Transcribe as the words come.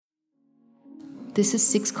This is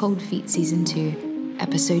Six Cold Feet Season 2,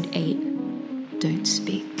 Episode 8, Don't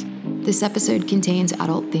Speak. This episode contains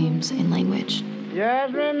adult themes and language.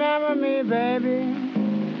 Just remember me, baby,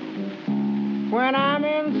 when I'm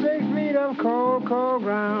in 6 feet of cold, cold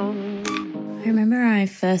ground. I remember I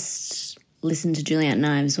first listened to Juliet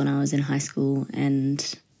Knives when I was in high school,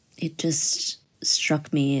 and it just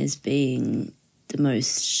struck me as being the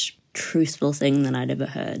most truthful thing that I'd ever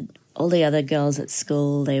heard. All the other girls at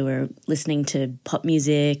school, they were listening to pop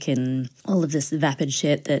music and all of this vapid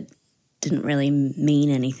shit that didn't really mean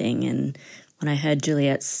anything. And when I heard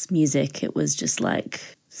Juliet's music, it was just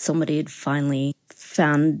like somebody had finally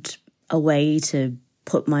found a way to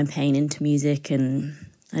put my pain into music, and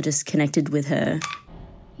I just connected with her.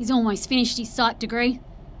 He's almost finished his psych degree.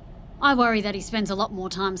 I worry that he spends a lot more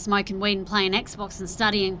time smoking weed and playing Xbox than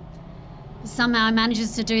studying. But somehow he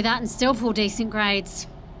manages to do that and still pull decent grades.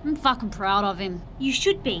 I'm fucking proud of him. You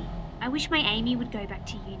should be. I wish my Amy would go back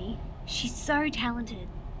to uni. She's so talented.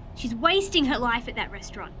 She's wasting her life at that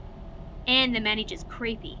restaurant. And the manager's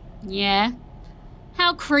creepy. Yeah?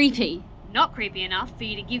 How creepy? Not creepy enough for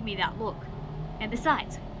you to give me that look. And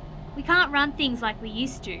besides, we can't run things like we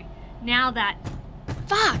used to, now that...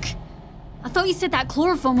 Fuck! I thought you said that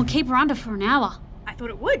chloroform would keep her under for an hour. I thought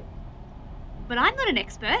it would. But I'm not an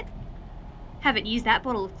expert. Haven't used that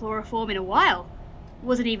bottle of chloroform in a while.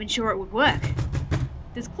 Wasn't even sure it would work.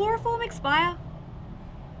 Does chloroform expire?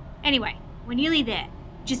 Anyway, we're nearly there.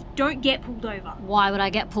 Just don't get pulled over. Why would I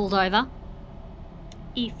get pulled over?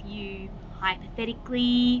 If you,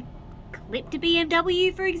 hypothetically, clipped a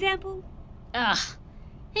BMW, for example. Ugh.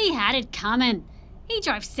 He had it coming. He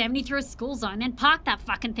drove 70 through a school zone, then parked that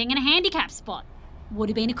fucking thing in a handicap spot. Would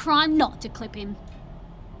have been a crime not to clip him.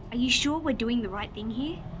 Are you sure we're doing the right thing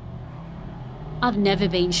here? I've never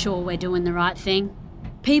been sure we're doing the right thing.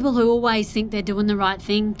 People who always think they're doing the right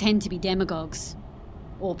thing tend to be demagogues.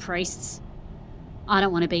 Or priests. I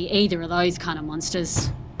don't want to be either of those kind of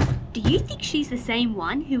monsters. Do you think she's the same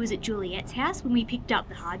one who was at Juliet's house when we picked up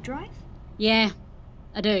the hard drive? Yeah,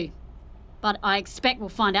 I do. But I expect we'll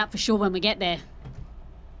find out for sure when we get there.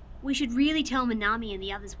 We should really tell Minami and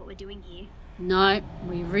the others what we're doing here. No,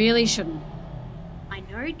 we really shouldn't. I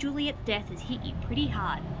know Juliet's death has hit you pretty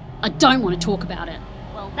hard. I don't want to talk about it.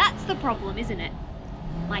 Well, that's the problem, isn't it?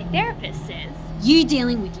 My therapist says... You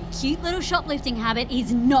dealing with your cute little shoplifting habit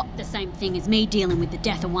is not the same thing as me dealing with the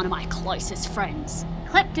death of one of my closest friends.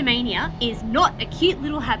 Kleptomania is not a cute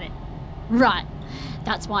little habit. Right.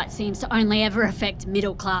 That's why it seems to only ever affect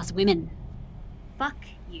middle-class women. Fuck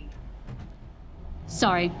you.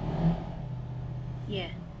 Sorry.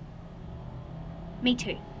 Yeah. Me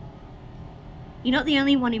too. You're not the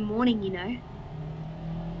only one in mourning, you know.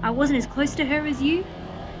 I wasn't as close to her as you,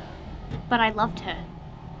 but I loved her.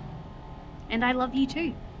 And I love you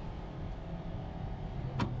too.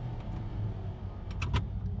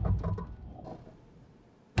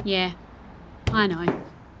 Yeah, I know.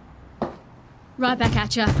 Right back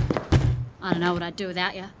at ya. I don't know what I'd do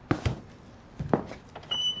without ya.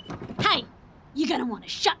 Hey, you're gonna want to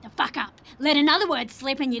shut the fuck up. Let another word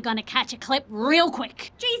slip and you're gonna catch a clip real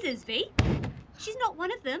quick. Jesus, V. She's not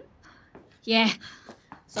one of them. Yeah,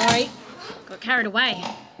 sorry. Got carried away.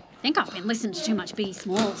 I think I've been listening to too much Biggie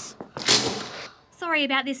Smalls. Sorry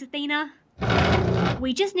about this, Athena.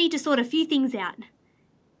 We just need to sort a few things out.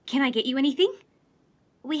 Can I get you anything?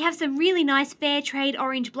 We have some really nice fair trade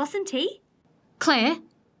orange blossom tea. Claire,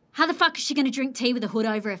 how the fuck is she gonna drink tea with a hood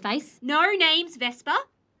over her face? No names, Vespa.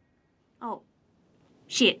 Oh,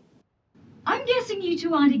 shit. I'm guessing you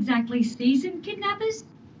two aren't exactly seasoned kidnappers.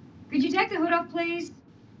 Could you take the hood off, please?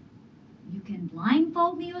 You can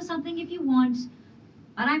blindfold me or something if you want,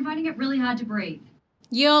 but I'm finding it really hard to breathe.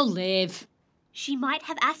 You'll live. She might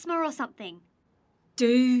have asthma or something. Do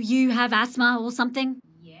you have asthma or something?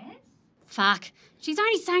 Yes? Fuck. She's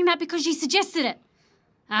only saying that because you suggested it.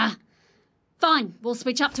 Fine. We'll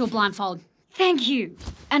switch up to a blindfold. Thank you.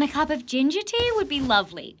 And a cup of ginger tea would be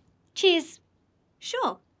lovely. Cheers.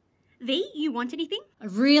 Sure. V, you want anything? I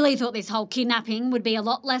really thought this whole kidnapping would be a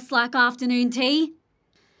lot less like afternoon tea.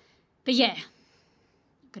 But yeah,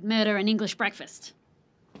 could murder an English breakfast.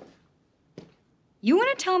 You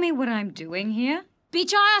want to tell me what I'm doing here?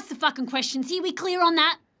 Bitch, I asked the fucking questions. Here, we clear on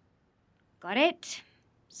that? Got it.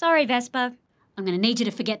 Sorry, Vespa. I'm going to need you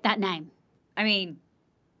to forget that name. I mean,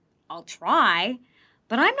 I'll try,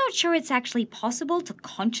 but I'm not sure it's actually possible to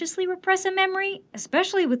consciously repress a memory,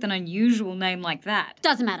 especially with an unusual name like that.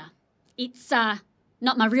 Doesn't matter. It's, not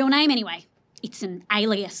my real name anyway. It's an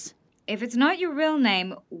alias. If it's not your real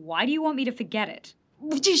name, why do you want me to forget it?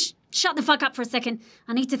 Would you shut the fuck up for a second?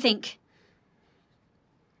 I need to think.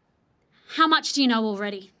 How much do you know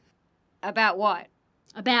already? About what?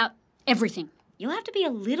 About everything. You'll have to be a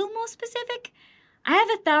little more specific. I have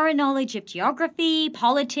a thorough knowledge of geography,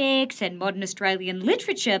 politics, and modern Australian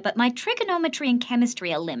literature, but my trigonometry and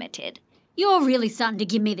chemistry are limited. You're really starting to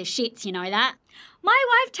give me the shits, you know that? My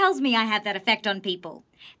wife tells me I have that effect on people.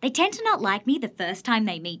 They tend to not like me the first time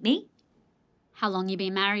they meet me. How long you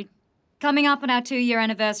been married? Coming up on our 2-year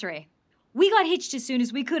anniversary. We got hitched as soon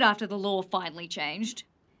as we could after the law finally changed.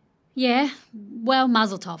 Yeah, well,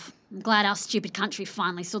 mazel tov. I'm glad our stupid country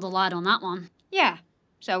finally saw the light on that one. Yeah,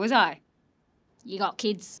 so was I. You got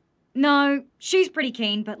kids? No, she's pretty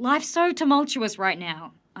keen, but life's so tumultuous right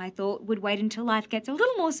now. I thought we'd wait until life gets a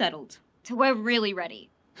little more settled, till we're really ready.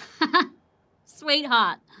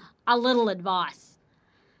 Sweetheart, a little advice.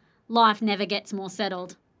 Life never gets more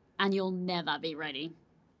settled, and you'll never be ready.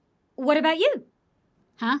 What about you?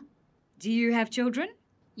 Huh? Do you have children?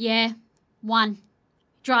 Yeah, one.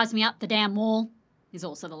 Drives me up the damn wall. Is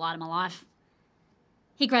also the light of my life.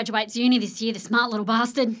 He graduates uni this year, the smart little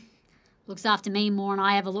bastard. Looks after me more than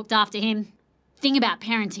I ever looked after him. Thing about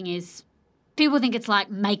parenting is, people think it's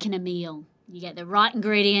like making a meal. You get the right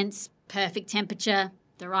ingredients, perfect temperature,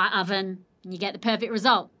 the right oven, and you get the perfect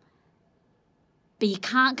result. But you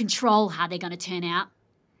can't control how they're going to turn out.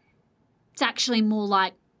 It's actually more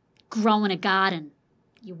like growing a garden.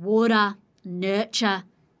 You water, nurture,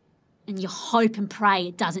 and you hope and pray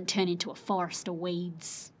it doesn't turn into a forest of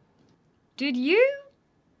weeds. Did you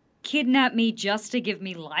kidnap me just to give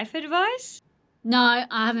me life advice? No,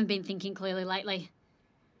 I haven't been thinking clearly lately.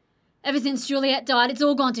 Ever since Juliet died, it's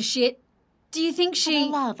all gone to shit. Do you think For she...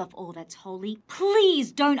 the love of all that's holy,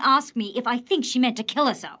 please don't ask me if I think she meant to kill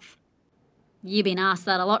herself. You've been asked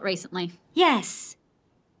that a lot recently. Yes.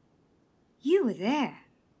 You were there.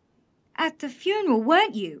 At the funeral,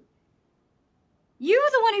 weren't you? You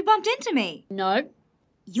were the one who bumped into me. No.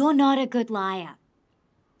 You're not a good liar.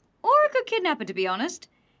 Or a good kidnapper, to be honest.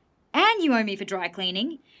 And you owe me for dry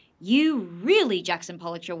cleaning. You really Jackson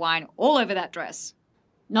Pollocked your wine all over that dress.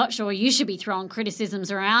 Not sure you should be throwing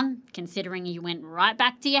criticisms around, considering you went right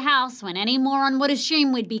back to your house when any moron would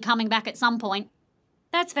assume we'd be coming back at some point.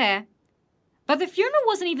 That's fair. But the funeral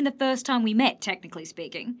wasn't even the first time we met, technically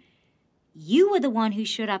speaking. You were the one who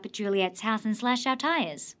showed up at Juliet's house and slashed our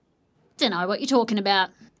tyres. Dunno what you're talking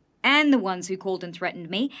about. And the ones who called and threatened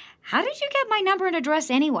me. How did you get my number and address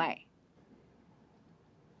anyway?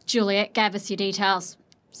 Juliet gave us your details.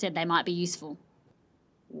 Said they might be useful.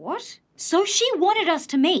 What? So she wanted us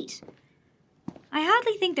to meet. I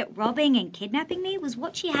hardly think that robbing and kidnapping me was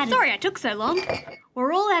what she had. Sorry I took so long.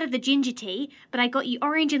 We're all out of the ginger tea, but I got you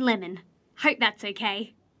orange and lemon. Hope that's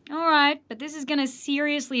okay. All right, but this is going to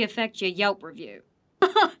seriously affect your Yelp review.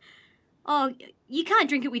 Oh, you can't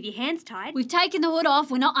drink it with your hands tied. We've taken the hood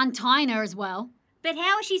off, we're not untying her as well. But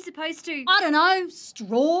how is she supposed to... I don't know,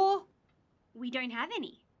 straw? We don't have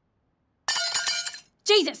any.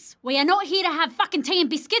 Jesus, we are not here to have fucking tea and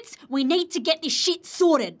biscuits. We need to get this shit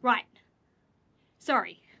sorted. Right.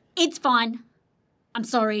 Sorry. It's fine. I'm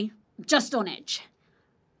sorry. I'm just on edge.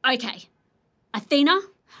 Okay. Athena,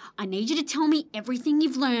 I need you to tell me everything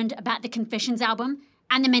you've learned about the Confessions album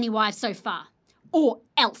and the Many Wives so far. Or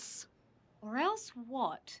else. Or else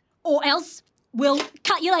what? Or else we'll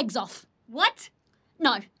cut your legs off. What?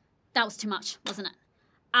 No, that was too much, wasn't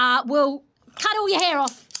it? We'll cut all your hair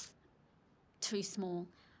off. Too small.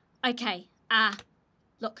 Okay,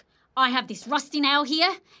 look, I have this rusty nail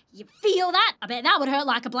here. You feel that? I bet that would hurt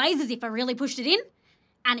like a blazes if I really pushed it in.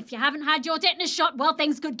 And if you haven't had your tetanus shot, well,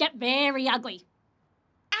 things could get very ugly.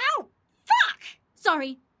 Ow! Fuck!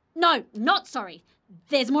 Sorry. No, not sorry.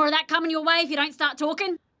 There's more of that coming your way if you don't start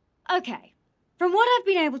talking. Okay. From what I've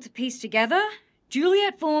been able to piece together,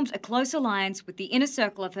 Juliet formed a close alliance with the inner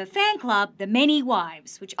circle of her fan club, the Many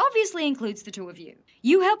Wives, which obviously includes the two of you.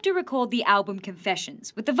 You helped her record the album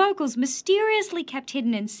Confessions, with the vocals mysteriously kept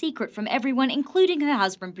hidden in secret from everyone, including her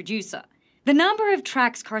husband producer. The number of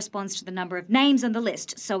tracks corresponds to the number of names on the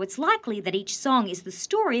list, so it's likely that each song is the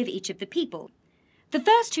story of each of the people. The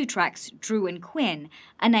first two tracks, Drew and Quinn,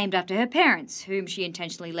 are named after her parents, whom she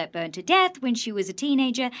intentionally let burn to death when she was a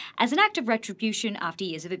teenager as an act of retribution after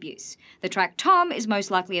years of abuse. The track Tom is most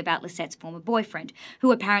likely about Lisette's former boyfriend,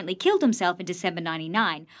 who apparently killed himself in December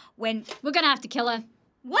 99 when... We're going to have to kill her.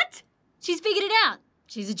 What? She's figured it out.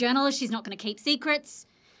 She's a journalist. She's not going to keep secrets.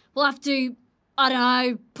 We'll have to, I don't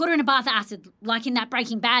know, put her in a bath of acid, like in that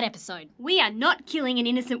Breaking Bad episode. We are not killing an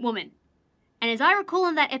innocent woman. And as I recall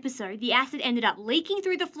in that episode, the acid ended up leaking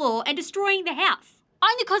through the floor and destroying the house.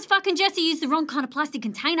 Only because fucking Jesse used the wrong kind of plastic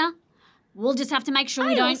container. We'll just have to make sure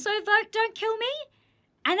we I don't... also vote don't kill me.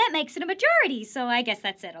 And that makes it a majority, so I guess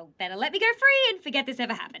that's settled. Better let me go free and forget this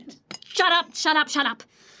ever happened. Shut up, shut up, shut up.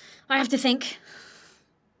 I have to think.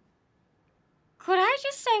 Could I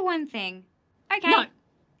just say one thing? Okay. No.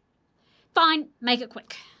 Fine, make it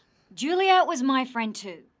quick. Juliet was my friend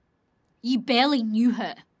too. You barely knew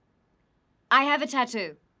her. I have a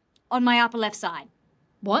tattoo on my upper left side.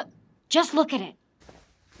 What? Just look at it.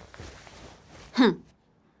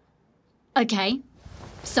 Okay,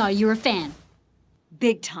 so you're a fan.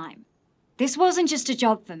 Big time. This wasn't just a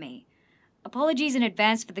job for me. Apologies in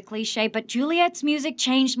advance for the cliche, but Juliet's music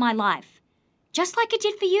changed my life. Just like it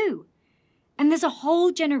did for you. And there's a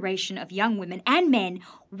whole generation of young women and men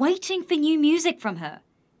waiting for new music from her.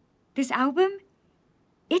 This album,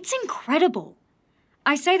 it's incredible.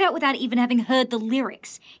 I say that without even having heard the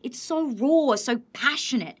lyrics. It's so raw, so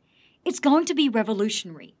passionate. It's going to be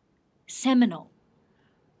revolutionary. Seminal.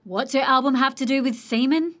 What's her album have to do with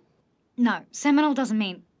semen? No, seminal doesn't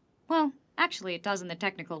mean... Well, actually it does in the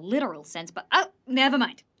technical, literal sense, but oh, never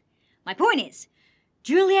mind. My point is,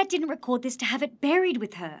 Juliet didn't record this to have it buried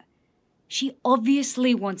with her. She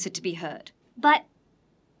obviously wants it to be heard. But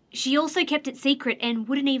she also kept it secret and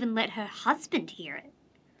wouldn't even let her husband hear it.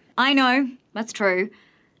 I know, that's true.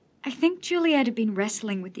 I think Juliet had been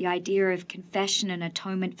wrestling with the idea of confession and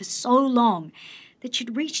atonement for so long that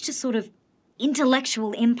she'd reached a sort of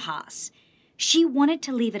intellectual impasse. She wanted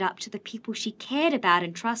to leave it up to the people she cared about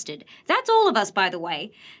and trusted, that's all of us, by the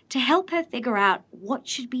way, to help her figure out what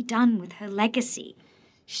should be done with her legacy.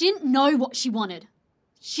 She didn't know what she wanted.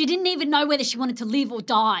 She didn't even know whether she wanted to live or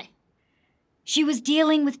die. She was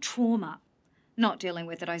dealing with trauma. Not dealing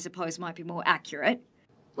with it, I suppose, might be more accurate.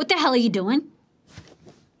 What the hell are you doing?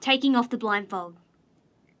 Taking off the blindfold.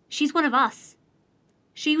 She's one of us.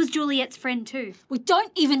 She was Juliet's friend too. We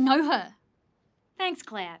don't even know her. Thanks,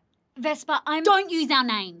 Claire. Vesper, Don't use our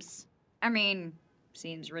names. I mean,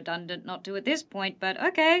 seems redundant not to at this point, but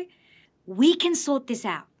okay. We can sort this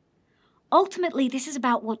out. Ultimately, this is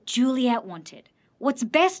about what Juliet wanted. What's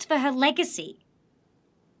best for her legacy.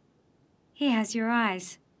 He has your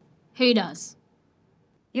eyes. Who does?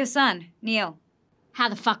 Your son, Neil. How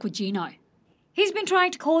the fuck would you know? He's been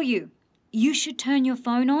trying to call you. You should turn your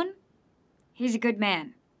phone on. He's a good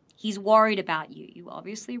man. He's worried about you. You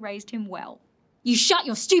obviously raised him well. You shut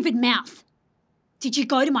your stupid mouth. Did you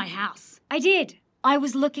go to my house? I did. I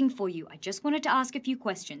was looking for you. I just wanted to ask a few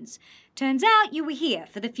questions. Turns out you were here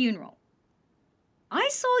for the funeral. I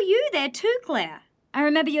saw you there too, Claire. I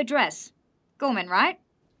remember your dress. Gorman, right?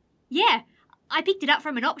 Yeah, I picked it up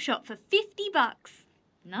from an op shop for $50.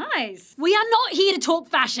 Nice. We are not here to talk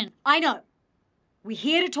fashion. I know. We're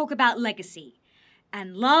here to talk about legacy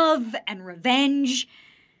and love and revenge.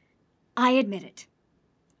 I admit it.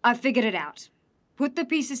 I figured it out. Put the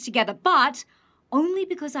pieces together, but only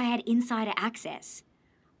because I had insider access.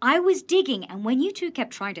 I was digging, and when you two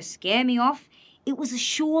kept trying to scare me off, it was a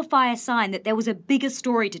surefire sign that there was a bigger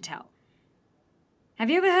story to tell.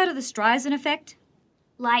 Have you ever heard of the Streisand effect?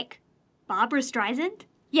 Like Barbara Streisand?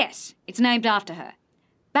 Yes, it's named after her.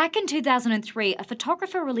 Back in 2003, a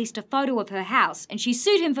photographer released a photo of her house and she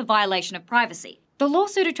sued him for violation of privacy. The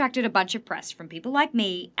lawsuit attracted a bunch of press from people like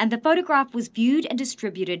me, and the photograph was viewed and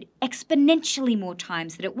distributed exponentially more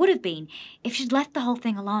times than it would have been if she'd left the whole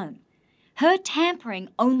thing alone. Her tampering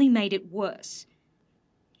only made it worse.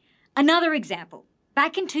 Another example.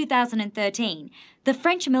 Back in 2013, the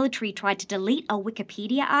French military tried to delete a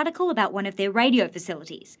Wikipedia article about one of their radio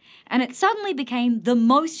facilities, and it suddenly became the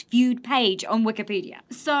most viewed page on Wikipedia.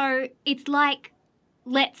 So it's like,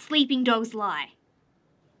 let sleeping dogs lie.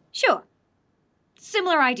 Sure.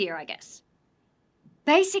 Similar idea, I guess.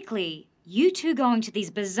 Basically, you two going to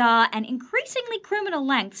these bizarre and increasingly criminal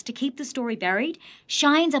lengths to keep the story buried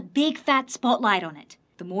shines a big fat spotlight on it.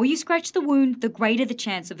 The more you scratch the wound, the greater the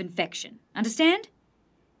chance of infection. Understand?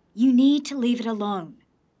 You need to leave it alone.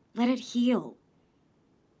 Let it heal.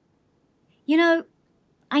 You know,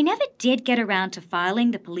 I never did get around to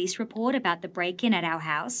filing the police report about the break-in at our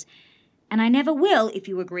house, and I never will if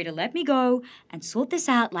you agree to let me go and sort this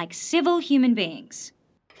out like civil human beings.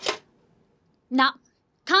 Nah,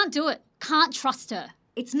 can't do it. Can't trust her.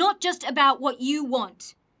 It's not just about what you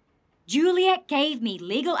want. Juliet gave me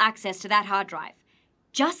legal access to that hard drive,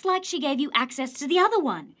 just like she gave you access to the other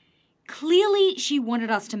one. Clearly, she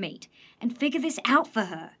wanted us to meet and figure this out for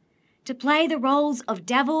her. To play the roles of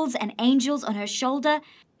devils and angels on her shoulder,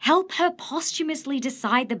 help her posthumously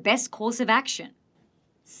decide the best course of action.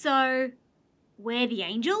 So, we're the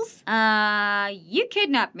angels? You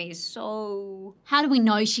kidnapped me, so... How do we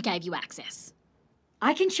know she gave you access?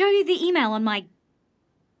 I can show you the email on my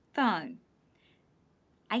phone.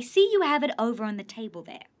 I see you have it over on the table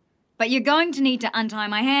there. But you're going to need to untie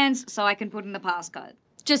my hands so I can put in the passcode.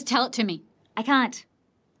 Just tell it to me. I can't.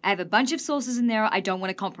 I have a bunch of sources in there I don't want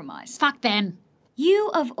to compromise. Fuck them.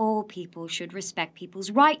 You, of all people, should respect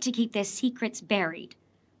people's right to keep their secrets buried.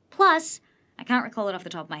 Plus, I can't recall it off the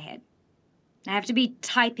top of my head. I have to be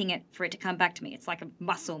typing it for it to come back to me. It's like a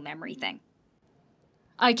muscle memory thing.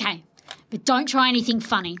 Okay, but don't try anything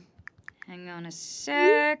funny. Hang on a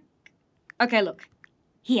sec. Okay, look.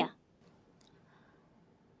 Here.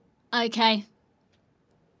 Okay,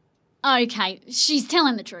 she's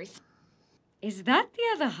telling the truth. Is that the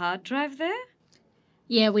other hard drive there?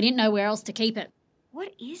 Yeah, we didn't know where else to keep it.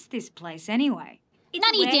 What is this place anyway? It's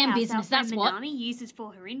None of a your damn warehouse business, our that's friend what. Minami uses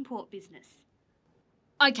for her import business.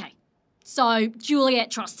 Okay, so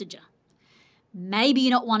Juliet trusted you. Maybe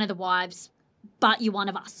you're not one of the wives, but you're one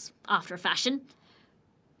of us, after a fashion.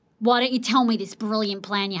 Why don't you tell me this brilliant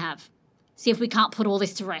plan you have? See if we can't put all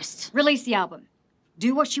this to rest. Release the album.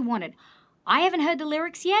 Do what you wanted. I haven't heard the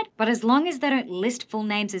lyrics yet, but as long as they don't list full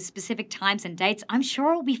names at specific times and dates, I'm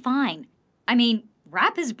sure it'll be fine. I mean,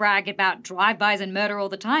 rappers brag about drive-bys and murder all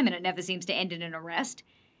the time and it never seems to end in an arrest.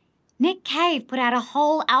 Nick Cave put out a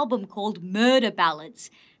whole album called Murder Ballads,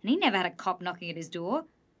 and he never had a cop knocking at his door.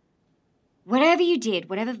 Whatever you did,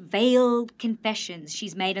 whatever veiled confessions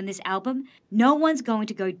she's made on this album, no one's going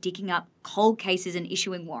to go digging up cold cases and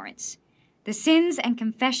issuing warrants. The sins and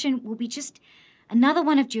confession will be just another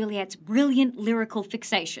one of Juliet's brilliant lyrical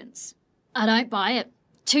fixations. I don't buy it.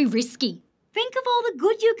 Too risky. Think of all the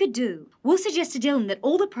good you could do. We'll suggest to Dylan that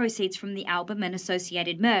all the proceeds from the album and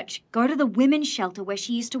associated merch go to the women's shelter where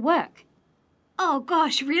she used to work. Oh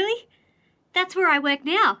gosh, really? That's where I work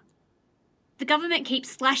now. The government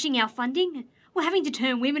keeps slashing our funding. We're having to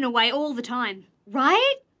turn women away all the time.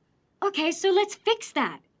 Right? Okay, so let's fix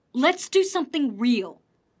that. Let's do something real.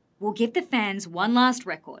 We'll give the fans one last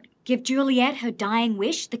record. Give Juliet her dying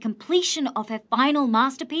wish, the completion of her final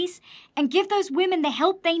masterpiece, and give those women the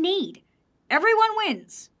help they need. Everyone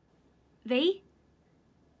wins. V?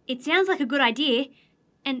 It sounds like a good idea,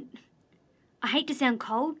 and I hate to sound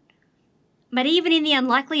cold, but even in the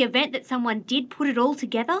unlikely event that someone did put it all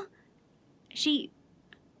together, she's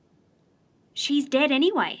dead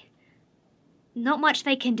anyway. Not much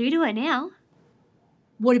they can do to her now.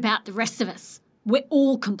 What about the rest of us? We're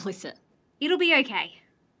all complicit. It'll be okay.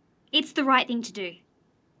 It's the right thing to do.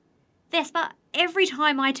 Vesper, every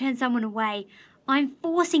time I turn someone away, I'm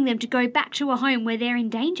forcing them to go back to a home where they're in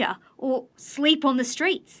danger or sleep on the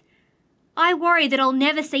streets. I worry that I'll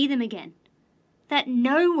never see them again. That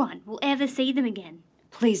no one will ever see them again.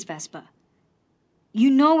 Please, Vesper. You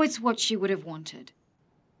know it's what she would have wanted.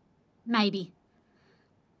 Maybe.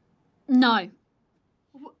 No.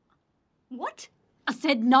 What? I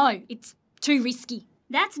said no. It's too risky.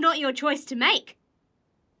 That's not your choice to make.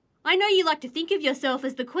 I know you like to think of yourself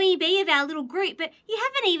as the queen bee of our little group, but you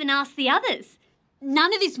haven't even asked the others.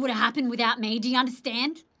 None of this would have happened without me, do you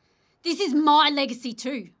understand? This is my legacy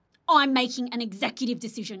too. I'm making an executive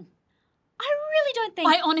decision. I really don't think...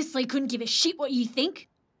 I honestly couldn't give a shit what you think.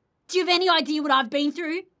 Do you have any idea what I've been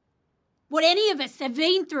through? What any of us have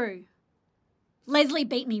been through? Leslie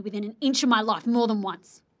beat me within an inch of my life more than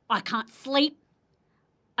once. I can't sleep.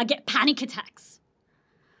 I get panic attacks.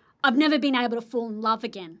 I've never been able to fall in love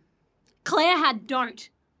again. Claire had... Don't.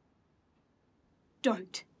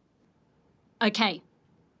 Okay,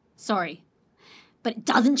 sorry. But it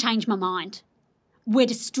doesn't change my mind. We're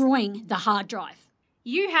destroying the hard drive.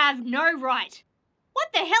 You have no right.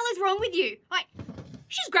 What the hell is wrong with you?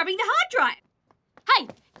 She's grabbing the hard drive. Hey,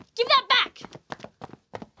 give that back!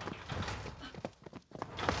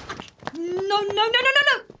 No.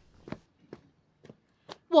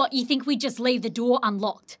 What, you think we just leave the door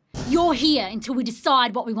unlocked? You're here until we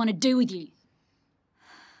decide what we want to do with you.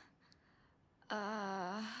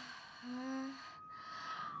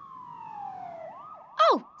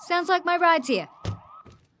 Oh, sounds like my ride's here.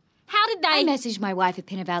 How did they... I messaged my wife a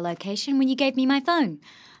pin of our location when you gave me my phone.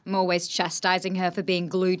 I'm always chastising her for being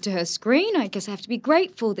glued to her screen. I guess I have to be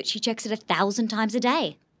grateful that she checks it 1,000 times a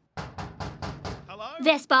day. Hello?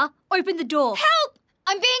 Vesper, open the door. Help!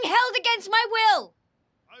 I'm being held against my will!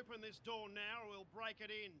 Open this door now or we'll break it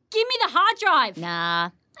in. Give me the hard drive. Nah,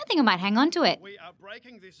 I think I might hang on to it. We are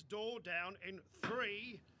breaking this door down in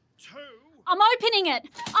 3, 2... I'm opening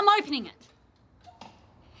it.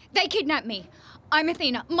 They kidnapped me. I'm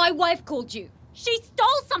Athena. My wife called you. She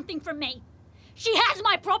stole something from me. She has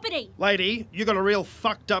my property. Lady, you got a real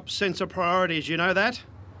fucked up sense of priorities, you know that?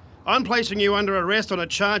 I'm placing you under arrest on a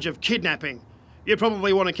charge of kidnapping. You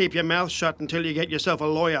probably want to keep your mouth shut until you get yourself a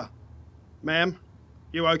lawyer. Ma'am,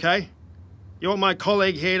 you okay? You want my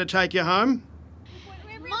colleague here to take you home?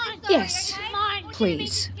 Yes, Mine.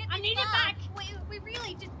 please. I need it back. We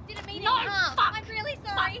really just didn't mean No, any harm. fuck. I'm really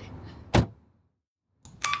sorry.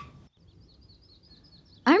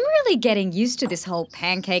 really getting used to this whole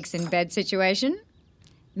pancakes in bed situation.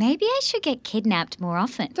 Maybe I should get kidnapped more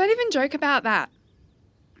often. Don't even joke about that.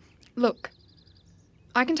 Look,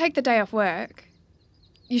 I can take the day off work.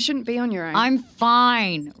 You shouldn't be on your own. I'm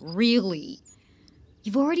fine, really.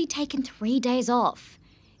 You've already taken 3 days off.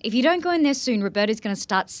 If you don't go in there soon, Roberta's going to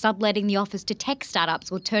start subletting the office to tech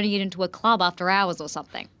startups or turning it into a club after hours or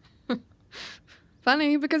something.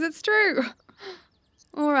 Funny, because it's true.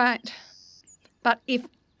 All right. But if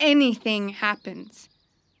anything happens,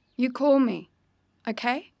 you call me,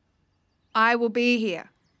 okay? I will be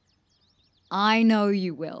here. I know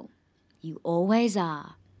you will. You always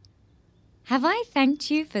are. Have I thanked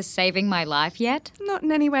you for saving my life yet? Not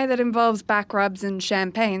in any way that involves back rubs and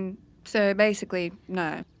champagne, so basically,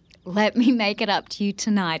 no. Let me make it up to you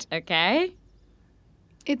tonight, okay?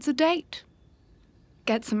 It's a date.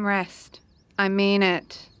 Get some rest. I mean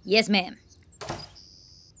it. Yes, ma'am.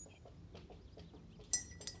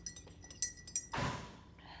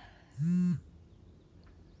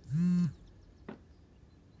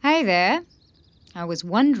 Hey there. I was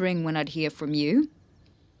wondering when I'd hear from you.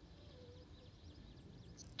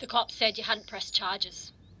 The cop said you hadn't pressed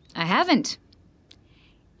charges. I haven't.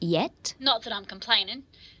 Yet. Not that I'm complaining,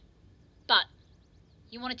 but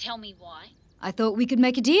you want to tell me why? I thought we could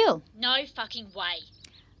make a deal. No fucking way.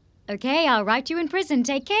 Okay, I'll write you in prison.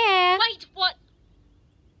 Take care. Wait, what?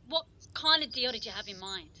 What kind of deal did you have in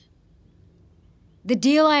mind? The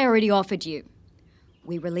deal I already offered you.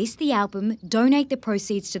 We release the album, donate the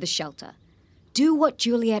proceeds to the shelter. Do what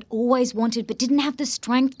Juliet always wanted but didn't have the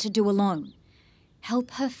strength to do alone.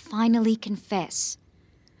 Help her finally confess.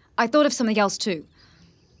 I thought of something else too.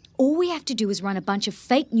 All we have to do is run a bunch of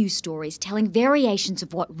fake news stories telling variations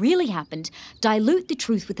of what really happened, dilute the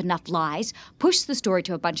truth with enough lies, push the story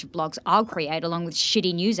to a bunch of blogs I'll create along with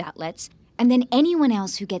shitty news outlets, and then anyone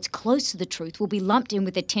else who gets close to the truth will be lumped in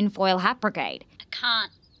with the tinfoil hat brigade. I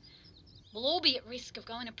can't. We'll all be at risk of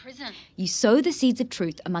going to prison. You sow the seeds of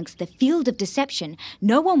truth amongst the field of deception,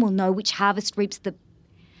 no one will know which harvest reaps the...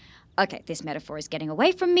 Okay, this metaphor is getting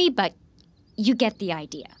away from me, but you get the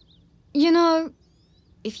idea. You know,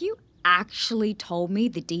 if you actually told me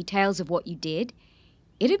the details of what you did,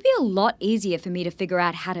 it'd be a lot easier for me to figure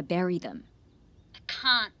out how to bury them. I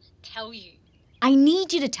can't tell you. I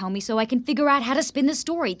need you to tell me so I can figure out how to spin the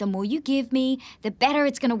story. The more you give me, the better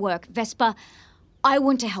it's going to work. Vesper, I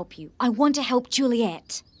want to help you. I want to help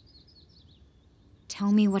Juliet.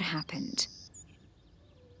 Tell me what happened.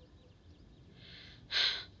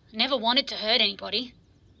 I never wanted to hurt anybody.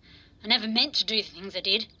 I never meant to do the things I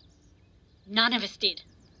did. None of us did.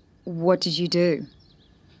 What did you do?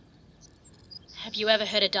 Have you ever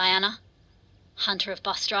heard of Diana? Hunter of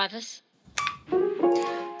bus drivers?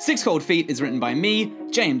 Six Cold Feet is written by me,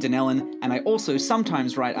 James Donnellan, and I also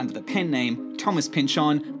sometimes write under the pen name Thomas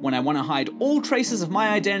Pynchon when I want to hide all traces of my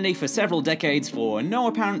identity for several decades for no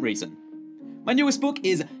apparent reason. My newest book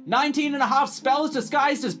is 19 and a half Spells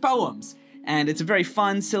Disguised as Poems, and it's a very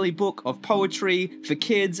fun, silly book of poetry for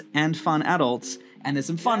kids and fun adults. And there's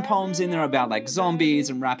some fun poems in there about like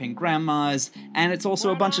zombies and rapping grandmas, and it's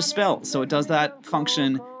also a bunch of spells, so it does that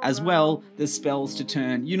function as well. There's spells to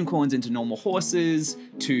turn unicorns into normal horses,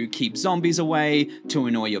 to keep zombies away, to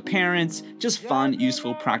annoy your parents, just fun,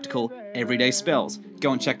 useful, practical, everyday spells.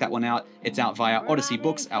 Go and check that one out. It's out via Odyssey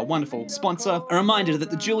Books, our wonderful sponsor. A reminder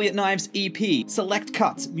that the Juliet Knives EP, Select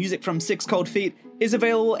Cuts, music from Six Cold Feet, is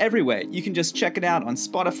available everywhere. You can just check it out on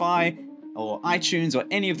Spotify, or iTunes, or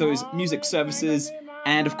any of those music services.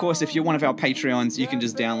 And of course, if you're one of our Patreons, you can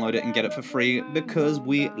just download it and get it for free because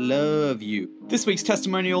we love you. This week's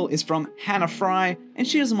testimonial is from Hannah Fry, and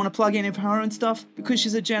she doesn't want to plug any of her own stuff because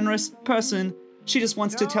she's a generous person. She just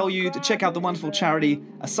wants to tell you to check out the wonderful charity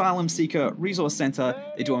Asylum Seeker Resource Centre.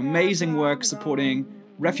 They do amazing work supporting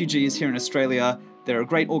refugees here in Australia. They're a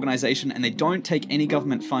great organisation and they don't take any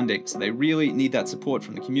government funding, so they really need that support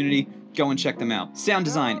from the community. Go and check them out. Sound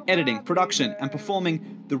design, editing, production, and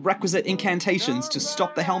performing the requisite incantations to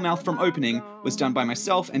stop the Hellmouth from opening was done by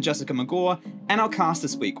myself and Jessica McGaw, and our cast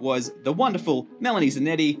this week was the wonderful Melanie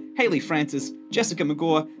Zanetti, Hayley Francis, Jessica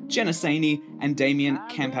McGaw, Jenna Saney, and Damien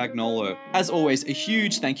Campagnolo. As always, a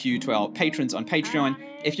huge thank you to our patrons on Patreon.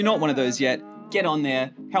 If you're not one of those yet, get on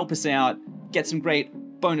there, help us out, get some great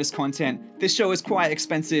bonus content. This show is quite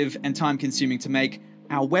expensive and time-consuming to make.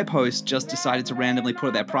 Our web host just decided to randomly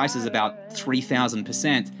put their prices about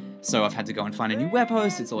 3,000%. So I've had to go and find a new web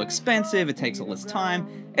host. It's all expensive. It takes all this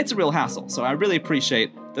time. It's a real hassle. So I really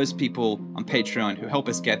appreciate those people on Patreon who help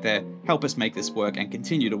us get there, help us make this work and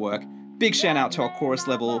continue to work. Big shout out to our chorus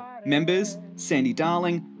level members, Sandy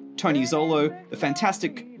Darling, Tony Zolo, the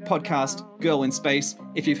fantastic podcast, Girl in Space.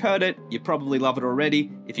 If you've heard it, you probably love it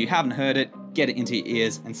already. If you haven't heard it, get it into your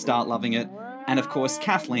ears and start loving it. And of course,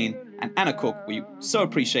 Kathleen and Anna Cook, we so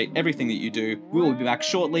appreciate everything that you do. We will be back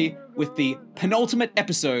shortly with the penultimate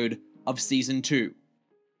episode of Season 2.